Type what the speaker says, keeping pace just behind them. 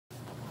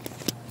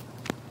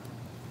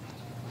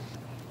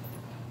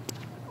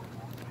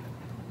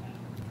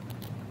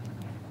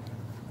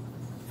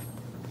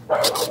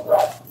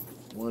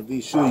Want to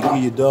be sure you give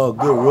your dog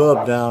a good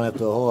rub down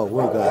after a hard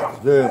workout.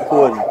 It's very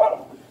important.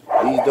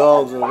 These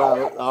dogs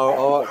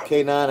are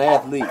canine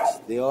athletes.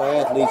 They are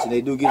athletes and they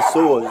do get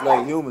sore just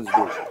like humans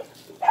do.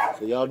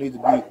 So y'all need to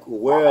be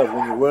aware of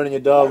when you're running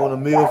your dog on a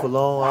meal for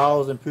long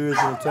hours and periods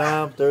of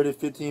time, 30,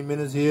 15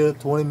 minutes here,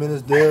 20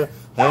 minutes there,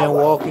 hand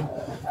walking.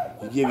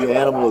 You give your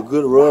animal a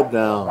good rub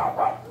down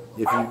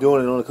if you're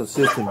doing it on a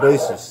consistent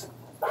basis.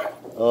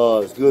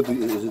 It's good.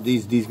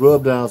 These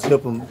rub downs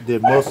help them, their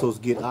muscles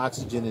get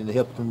oxygen and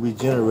help them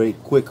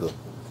regenerate quicker.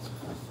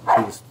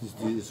 So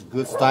it's a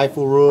good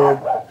stifle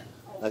rub,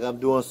 like I'm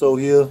doing so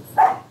here.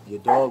 Your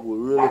dog will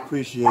really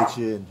appreciate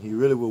you, and he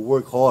really will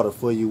work harder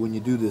for you when you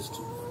do this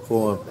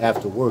for him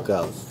after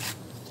workouts.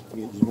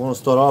 You want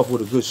to start off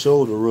with a good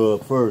shoulder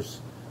rub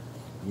first.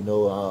 You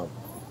know,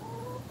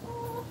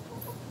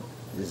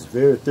 it's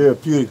very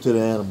therapeutic to the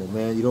animal,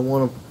 man. You don't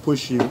want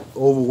to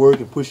overwork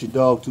and push your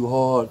dog too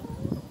hard,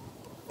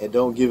 and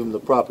don't give them the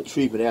proper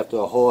treatment after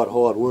a hard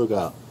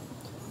workout.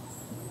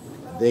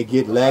 They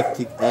get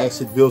lactic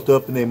acid built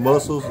up in their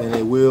muscles, and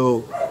it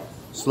will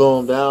slow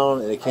them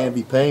down, and it can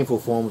be painful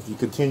for them if you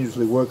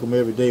continuously work them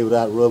every day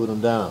without rubbing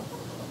them down.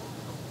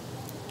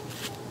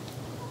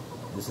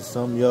 This is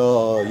some of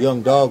y'all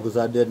young doggers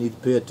out there need to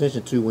pay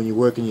attention to when you're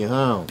working your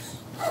hounds.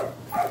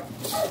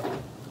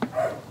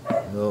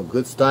 You know,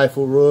 good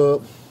stifle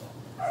rub,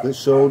 good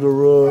shoulder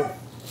rub.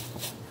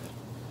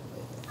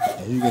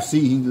 As you can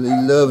see, he's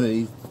loving it.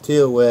 He's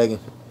tail wagging.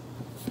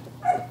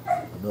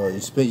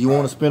 You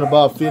want to spend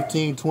about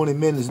 15-20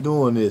 minutes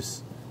doing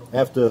this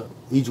after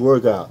each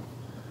workout.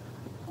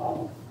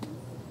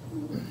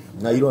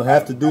 Now you don't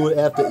have to do it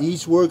after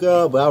each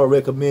workout, but I would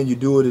recommend you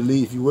do it at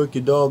least if you work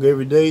your dog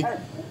every day.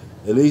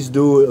 At least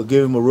do it or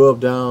give him a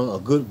rub down, a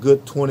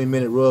good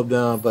 20-minute rub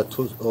down at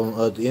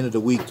the end of the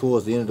week,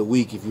 towards the end of the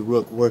week if you're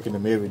working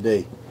him every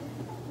day.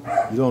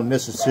 You don't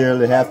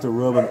necessarily have to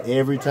rub him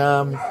every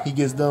time he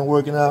gets done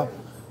working out,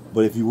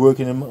 but if you're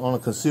working him on a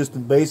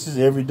consistent basis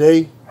every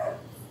day,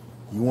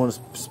 you want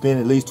to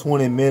spend at least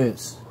 20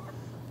 minutes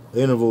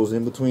intervals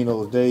in between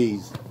those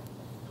days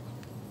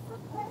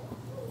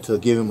to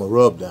give him a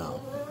rub down.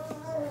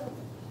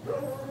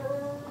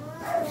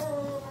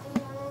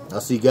 I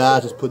see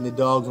guys just putting their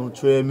dogs on the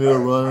treadmill,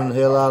 running the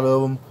hell out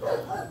of them,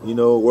 you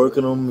know,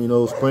 working them, you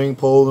know, spring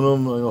poling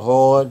them, you know,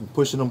 hard, and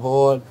pushing them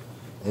hard,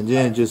 and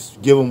then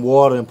just give them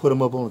water and put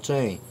them up on a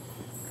chain.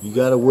 You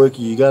gotta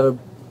you gotta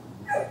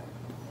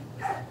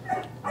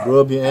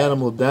rub your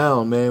animal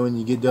down, man, when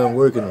you get done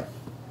working them.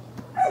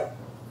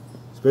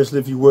 Especially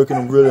if you're working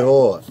them really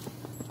hard.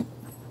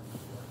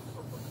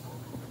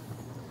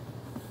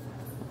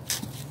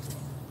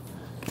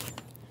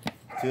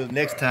 Till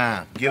next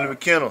time, Guillory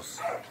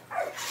Kennels.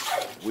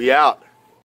 We out.